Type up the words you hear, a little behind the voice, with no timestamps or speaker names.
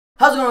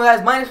How's it going,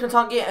 guys? My name is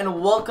HONKEY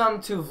and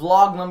welcome to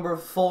vlog number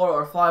 4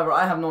 or 5, or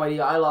I have no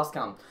idea, I lost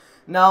count.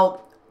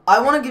 Now, I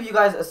want to give you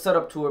guys a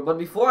setup tour, but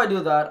before I do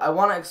that, I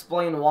want to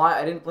explain why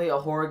I didn't play a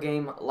horror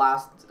game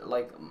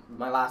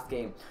my last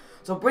game.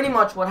 So pretty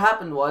much what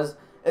happened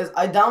is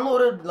I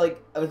downloaded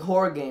like a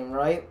horror game,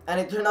 right? And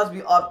it turned out to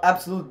be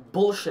absolute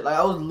bullshit. Like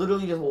I was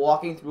literally just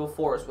walking through a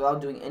forest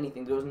without doing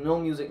anything. There was no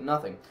music,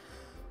 nothing.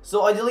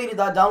 So I deleted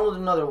that, downloaded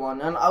another one,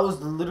 and I was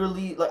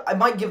literally, like, I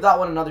might give that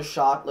one another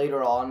shot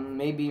later on,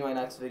 maybe my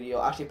next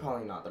video. Actually,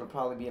 probably not. That'll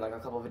probably be, like, a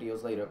couple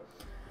videos later.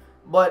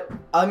 But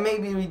I may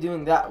be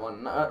redoing that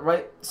one,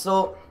 right?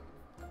 So,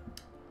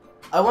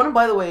 I want to,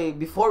 by the way,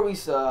 before I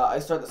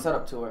start the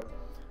setup tour,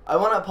 I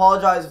want to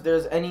apologize if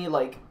there's any,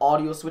 like,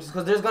 audio switches,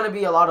 because there's going to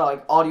be a lot of,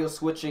 like, audio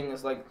switching.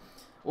 It's, like,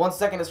 1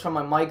 second is from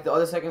my mic, the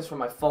other second is from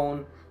my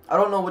phone. I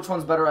don't know which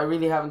one's better. I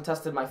really haven't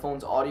tested my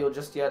phone's audio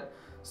just yet.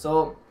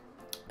 So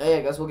hey,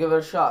 I guess we'll give it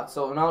a shot.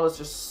 So now let's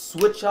just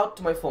switch out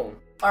to my phone.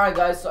 Alright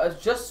guys, so I've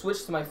just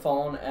switched to my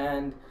phone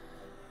and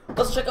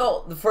let's check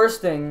out the first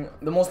thing,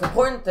 the most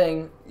important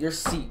thing, your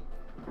seat.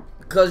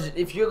 Because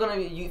if you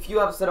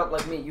have it set up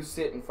like me, you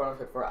sit in front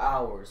of it for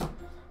hours.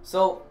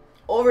 So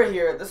over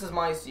here, this is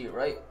my seat,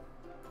 right?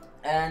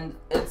 And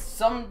it's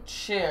some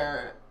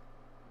chair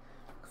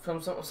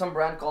from some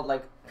brand called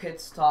like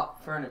Pit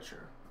Stop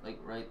Furniture. Like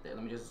right there.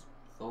 Let me just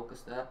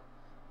focus that.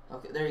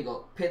 Okay, there you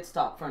go. Pit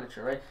Stop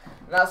Furniture, right?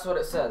 And that's what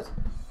it says.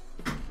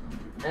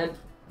 And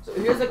so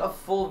here's like a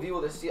full view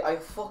of the seat. I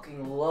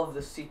fucking love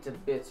the seat to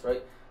bits,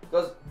 right?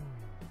 Because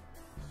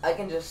I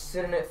can just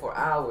sit in it for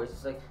hours.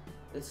 It's like,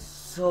 it's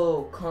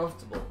so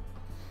comfortable.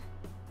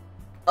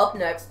 Up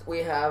next,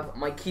 we have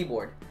my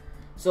keyboard.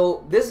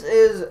 So this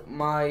is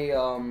my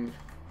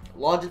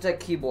Logitech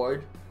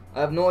keyboard.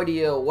 I have no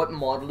idea what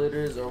model it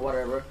is or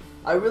whatever.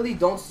 I really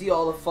don't see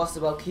all the fuss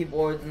about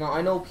keyboards. Now,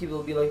 I know people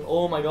will be like,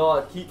 oh my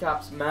god,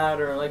 keycaps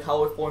matter, and like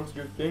how it forms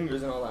your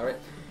fingers and all that, right?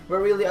 But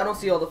really, I don't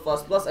see all the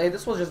fuss. Plus,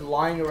 this was just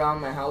lying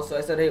around my house, so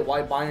I said, hey,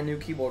 why buy a new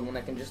keyboard when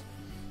I can just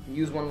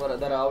use one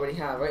that I already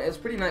have, right? It's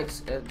pretty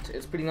nice.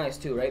 It's pretty nice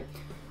too, right?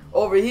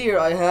 Over here,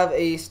 I have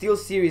a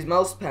SteelSeries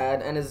mouse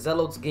pad and a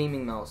Zealots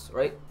gaming mouse,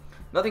 right?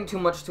 Nothing too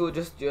much to it,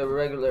 just your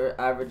regular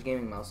average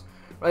gaming mouse.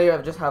 Right here,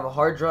 I just have a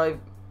hard drive.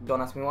 Don't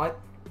ask me why.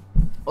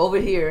 Over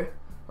here,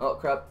 oh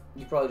crap,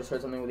 you probably just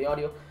heard something with the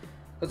audio,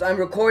 because I'm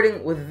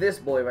recording with this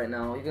boy right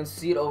now. You can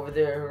see it over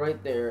there,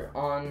 right there,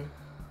 on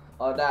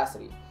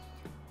Audacity.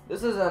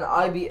 This is an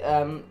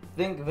IBM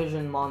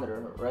ThinkVision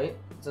monitor, right?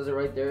 It says it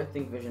right there,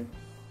 ThinkVision.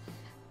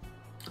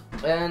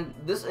 And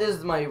this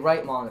is my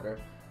right monitor.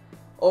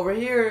 Over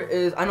here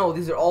is, I know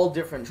these are all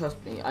different,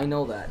 trust me, I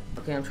know that.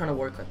 Okay, I'm trying to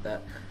work at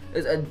that.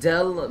 It's a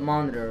Dell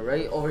monitor,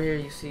 right? Over here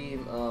you see,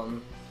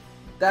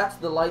 that's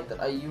the light that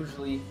I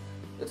usually,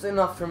 it's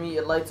enough for me.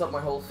 It lights up my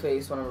whole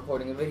face when I'm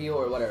recording a video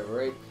or whatever,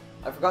 right?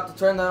 I forgot to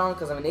turn that on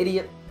because I'm an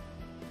idiot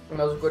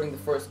when I was recording the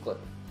first clip.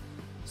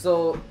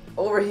 So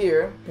over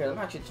here, let me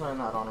actually turn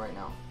that on right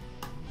now.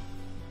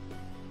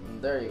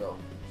 And there you go.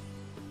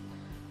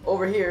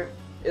 Over here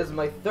is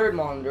my third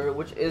monitor,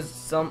 which is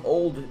some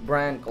old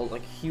brand called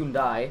like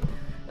Hyundai.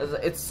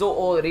 It's so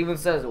old it even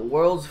says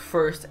world's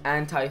first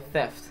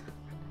anti-theft.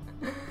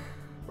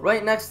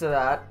 Right next to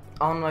that,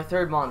 on my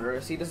third monitor,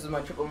 see, this is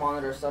my triple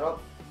monitor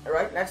setup.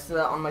 Right next to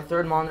that, on my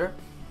third monitor,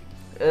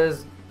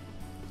 is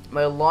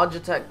my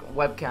Logitech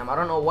webcam. I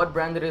don't know what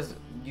brand it is.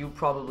 You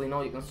probably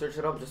know. You can search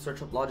it up. Just search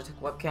up Logitech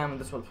webcam,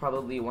 and this will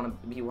probably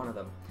be one of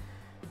them.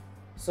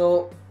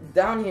 So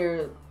down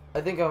here, I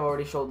think I've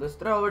already showed this.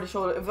 Did I already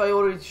show it? If I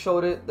already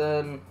showed it,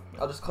 then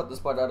I'll just cut this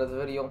part out of the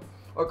video,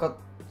 or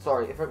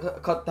if I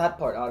cut that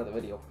part out of the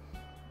video.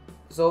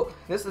 So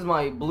this is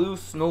my blue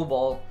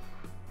Snowball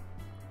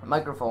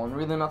microphone.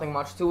 Really nothing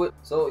much to it.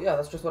 So yeah,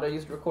 that's just what I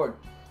used to record.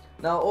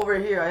 Now over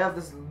here I have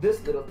this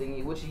little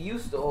thingy which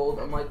used to hold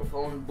a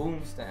microphone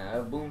boom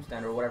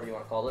stand or whatever you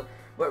want to call it.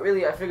 But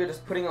really I figured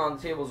just putting it on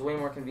the table is way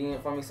more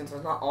convenient for me since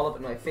it's not all up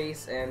in my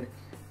face. And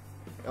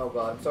oh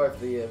god, I'm sorry if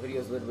the video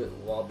is a little bit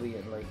wobbly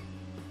and like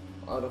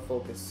out of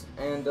focus.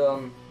 And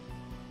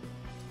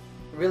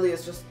really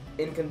it's just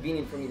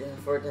inconvenient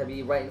for it to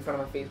be right in front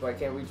of my face where I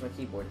can't reach my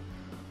keyboard.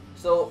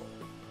 So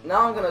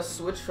now I'm gonna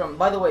switch from.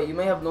 By the way, you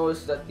may have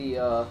noticed that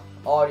the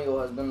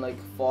audio has been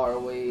like far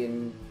away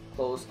and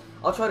close.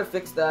 I'll try to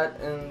fix that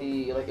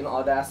in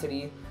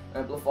Audacity,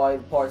 amplify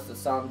the parts that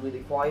sound really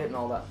quiet and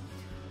all that.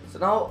 So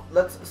now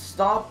let's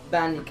stop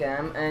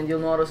Bandicam, and you'll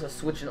notice a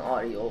switch in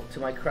audio to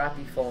my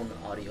crappy phone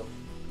audio.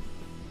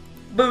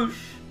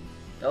 Boosh.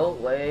 Oh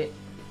wait.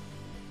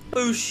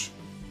 Boosh.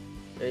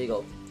 There you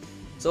go.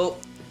 So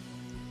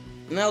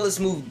now let's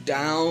move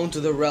down to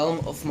the realm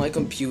of my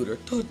computer.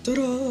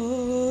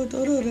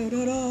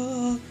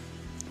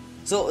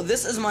 So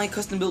this is my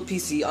custom built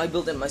PC. I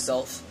built it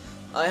myself.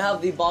 I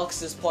have the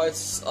boxes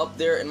parts up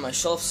there in my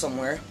shelf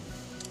somewhere.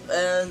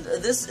 And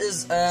this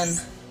is an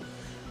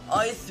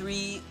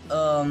i3,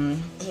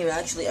 here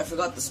actually I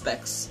forgot the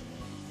specs.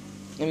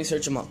 Let me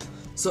search them up.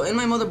 So in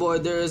my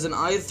motherboard there is an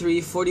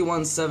i3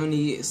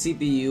 4170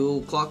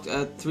 CPU clocked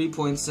at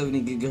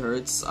 3.70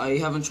 gigahertz. I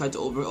haven't tried to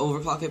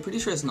overclock it. Pretty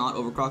sure it's not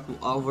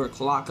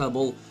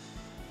overclockable.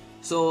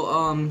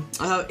 So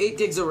I have 8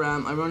 gigs of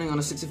RAM. I'm running on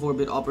a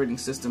 64-bit operating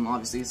system.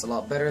 Obviously it's a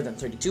lot better than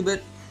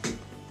 32-bit.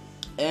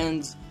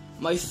 And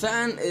my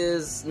fan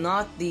is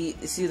not the,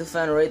 see the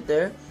fan right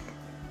there?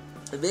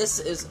 This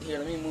is, here,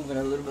 let me move it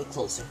a little bit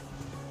closer.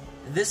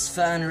 This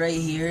fan right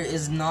here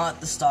is not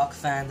the stock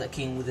fan that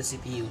came with the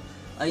CPU.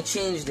 I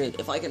changed it.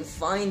 If I can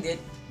find it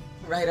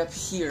right up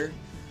here,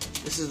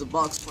 this is the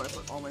box where I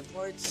put all my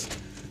parts.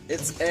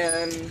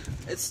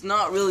 It's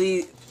not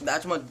really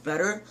that much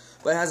better,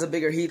 but it has a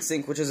bigger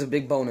heatsink, which is a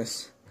big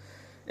bonus.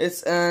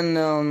 It's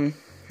an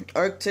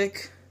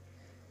Arctic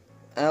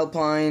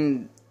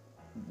Alpine,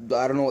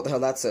 I don't know what the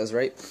hell that says,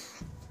 right?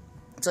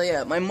 So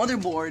yeah, my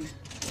motherboard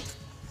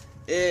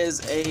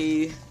is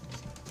a,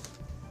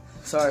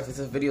 sorry if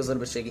the video's a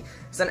little bit shaky.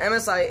 It's an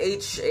MSI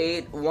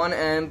H8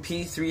 1M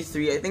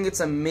P33. I think it's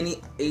a mini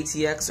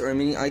ATX or a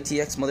mini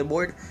ITX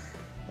motherboard.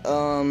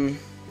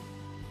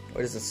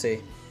 What does it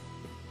say?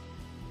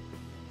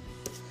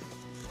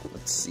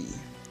 Let's see.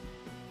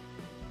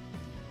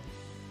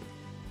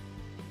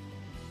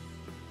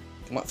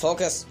 Come on,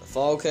 focus,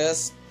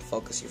 focus,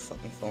 focus your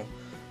fucking phone.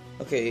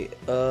 Okay,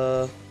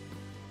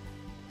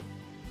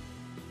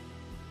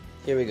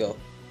 here we go.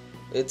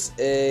 It's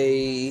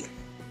a,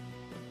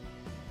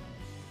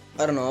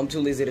 I don't know, I'm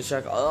too lazy to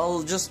check.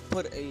 I'll just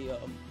put a,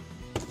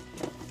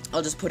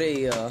 God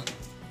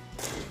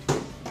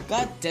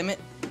damn it.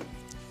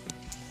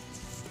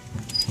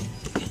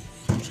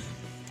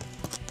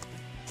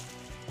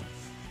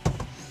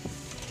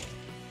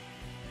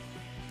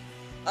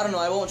 I don't know,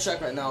 I won't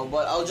check right now,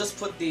 but I'll just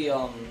put the,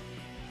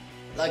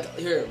 like,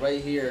 here, right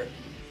here,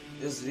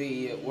 is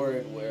the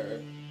word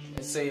where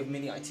it say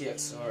mini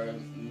ITX or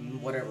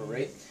whatever,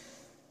 right?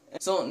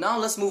 So now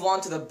let's move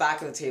on to the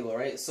back of the table,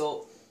 right?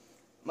 So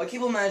my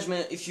cable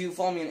management, if you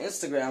follow me on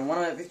Instagram, one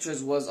of my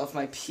pictures was of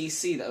my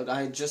PC that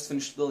I had just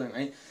finished building,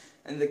 right?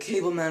 And the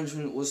cable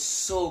management was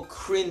so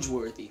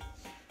cringeworthy.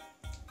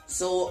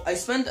 So I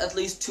spent at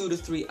least 2 to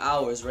 3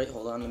 hours, right?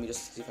 Hold on, let me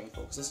just see if I can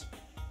focus this.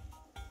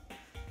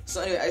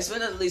 So anyway, I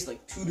spent at least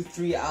like 2 to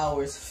 3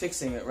 hours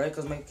fixing it, right?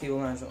 Because my cable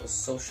management was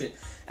so shit.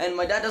 And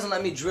my dad doesn't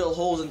let me drill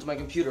holes into my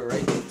computer,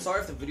 right? Sorry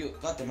if the video,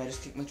 goddamn, I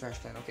just kicked my trash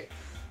can, okay.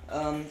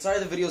 Sorry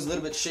the video is a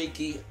little bit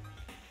shaky.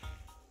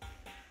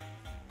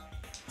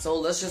 So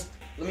let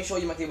me show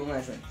you my cable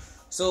management.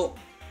 So,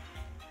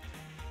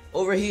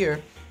 over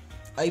here,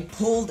 I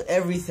pulled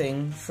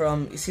everything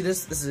from, you see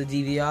this? This is a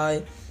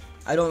DVI.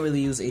 I don't really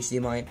use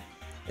HDMI.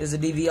 There's a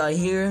DVI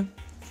here,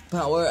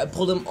 power. I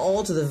pulled them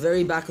all to the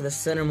very back of the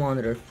center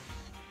monitor.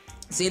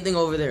 Same thing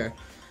over there.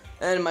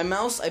 And my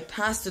mouse, I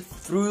passed it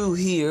through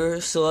here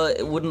so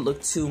it wouldn't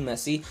look too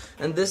messy.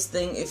 And this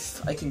thing,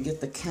 if I can get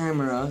the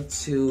camera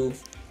to,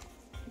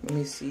 let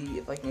me see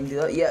if I can do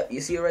that. Yeah, you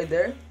see it right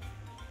there?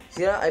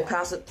 See that? I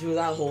passed it through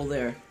that hole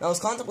there. Now, I was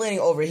contemplating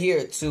over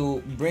here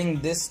to bring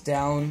this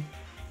down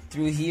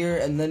through here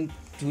and then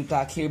to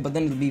back here, but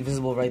then it'll be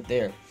visible right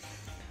there.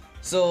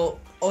 So,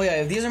 oh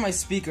yeah, these are my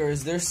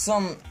speakers. There's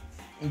some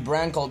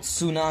brand called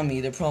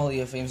Tsunami. They're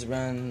probably a famous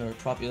brand or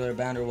popular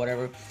band or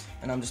whatever,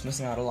 and I'm just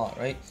missing out a lot,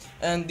 right?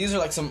 And these are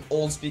like some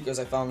old speakers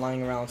I found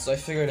lying around, so I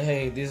figured,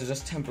 hey, these are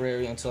just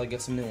temporary until I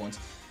get some new ones.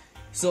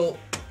 So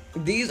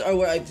these are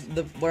where I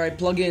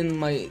plug in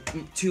my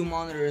 2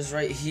 monitors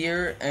right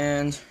here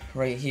and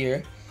right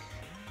here.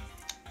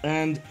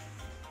 And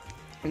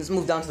let's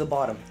move down to the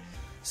bottom.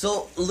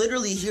 So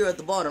literally here at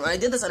the bottom, and I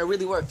did this and it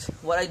really worked.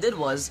 What I did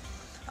was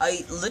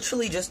I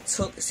literally just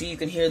took, see, you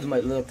can hear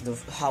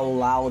how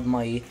loud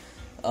my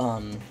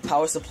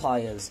power supply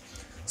is.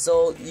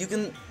 So you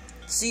can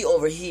see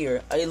over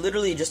here, I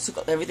literally just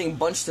took everything,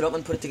 bunched it up,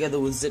 and put it together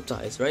with zip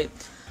ties, right?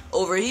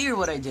 Over here,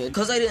 what I did,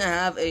 because I didn't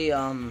have a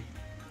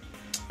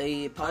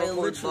power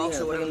cord box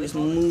or whatever, just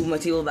move my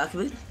table back a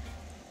bit.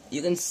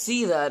 You can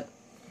see that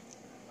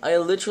I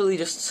literally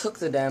just took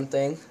the damn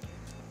thing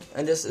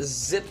and just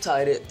zip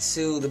tied it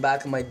to the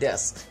back of my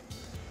desk.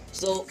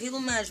 So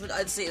cable management,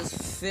 I'd say, is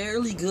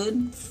fairly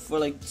good for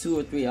like 2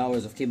 or 3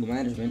 hours of cable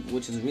management,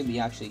 which is really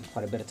actually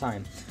quite a bit of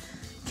time.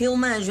 Cable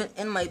management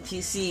in my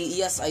PC,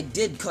 yes, I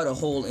did cut a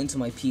hole into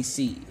my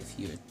PC, if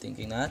you're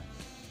thinking that.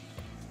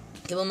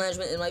 Cable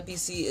management in my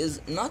PC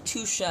is not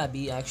too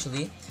shabby,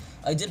 actually.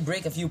 I did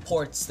break a few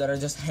ports that are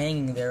just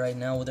hanging there right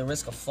now with the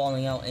risk of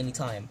falling out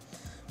anytime,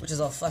 which is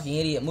a fucking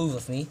idiot move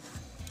of me.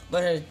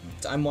 But hey,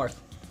 I'm Mark,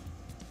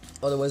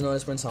 otherwise known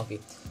as Prince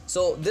HONKEY.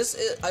 So this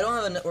is, I don't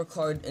have a network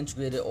card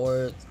integrated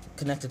or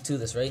connected to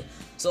this, right?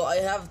 So I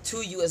have 2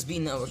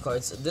 USB network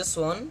cards. This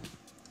one,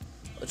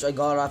 which I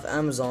got off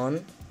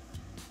Amazon,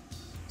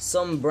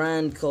 some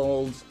brand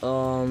called,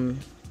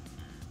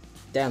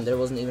 damn, there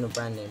wasn't even a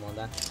brand name on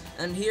that.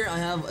 And here I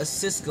have a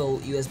Cisco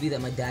USB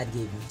that my dad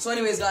gave me. So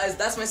anyways, guys,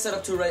 that's my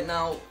setup tour right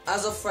now.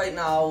 As of right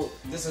now,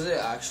 this is it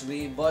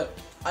actually, but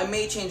I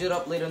may change it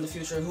up later in the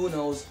future, who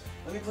knows.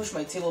 Let me push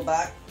my table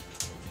back.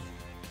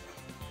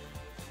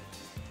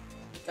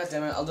 God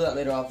damn it, I'll do that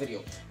later off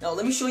video. Now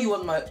let me show you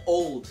what my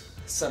old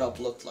setup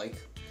looked like.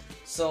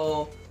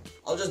 So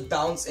I'll just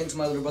bounce into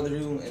my little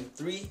brother's room in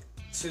 3,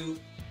 2,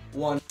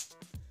 1.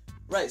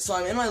 Right, so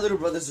I'm in my little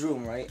brother's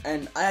room, right?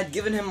 And I had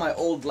given him my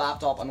old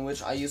laptop on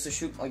which I used to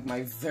shoot like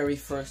my very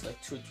first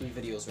like 2 or 3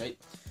 videos, right?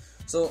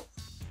 So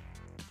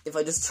if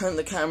I just turn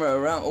the camera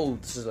around, oh,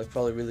 this is like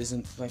probably really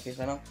zoom into my face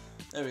right now.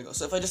 There we go.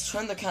 So if I just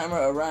turn the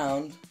camera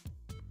around,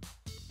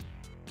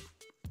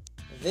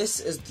 this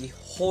is the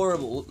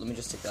horrible, let me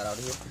just take that out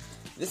of here.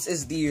 This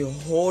is the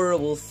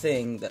horrible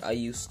thing that I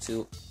used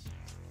to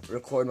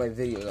record my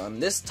videos on.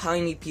 This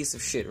tiny piece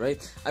of shit, right?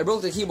 I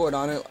broke the keyboard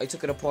on it, I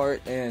took it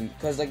apart, and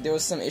because like there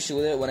was some issue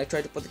with it, when I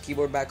tried to put the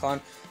keyboard back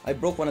on, I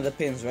broke one of the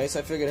pins, right? So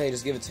I figured, hey,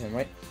 just give it to him,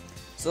 right?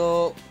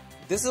 So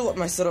this is what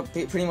my setup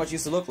pretty much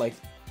used to look like.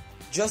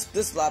 Just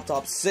this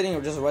laptop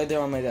sitting just right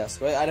there on my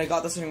desk, right? And I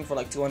got this thing for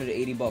like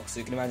 280 bucks, so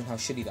you can imagine how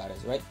shitty that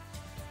is, right?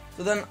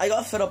 So then I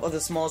got fed up with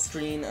the small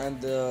screen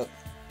and the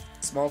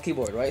small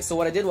keyboard, right? So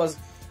what I did was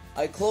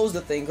I closed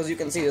the thing, because you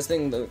can see this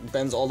thing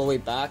bends all the way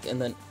back,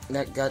 and then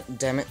god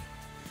damn it,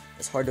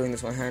 it's hard doing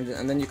this one handed,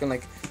 and then you can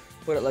like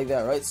put it like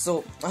that, right?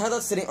 So I had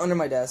that sitting under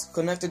my desk,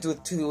 connected to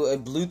a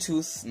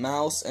Bluetooth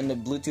mouse and a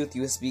Bluetooth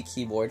USB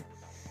keyboard.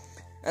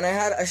 And I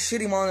had a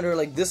shitty monitor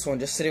like this one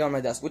just sitting on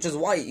my desk, which is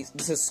why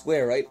this is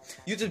square, right?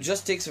 YouTube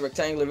just takes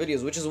rectangular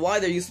videos, which is why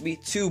there used to be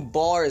 2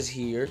 bars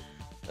here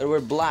that were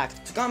black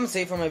to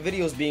compensate for my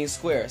videos being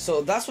square.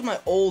 So that's what my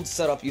old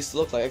setup used to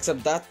look like,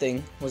 except that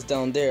thing was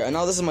down there. And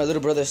now this is my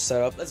little brother's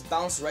setup. Let's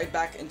bounce right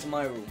back into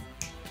my room.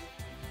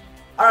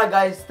 Alright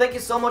guys, thank you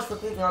so much for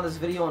clicking on this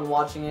video and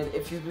watching it.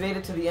 If you've made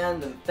it to the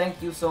end, then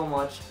thank you so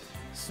much.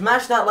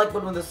 Smash that like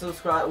button with the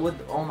subscribe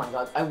oh my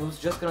god, I was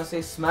just gonna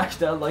say smash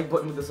that like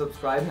button with the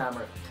subscribe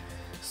hammer.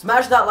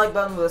 Smash that like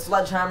button with a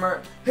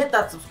sledgehammer, hit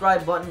that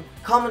subscribe button,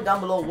 comment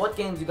down below what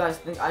games you guys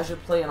think I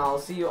should play, and I'll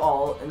see you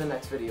all in the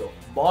next video.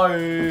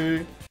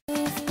 Bye!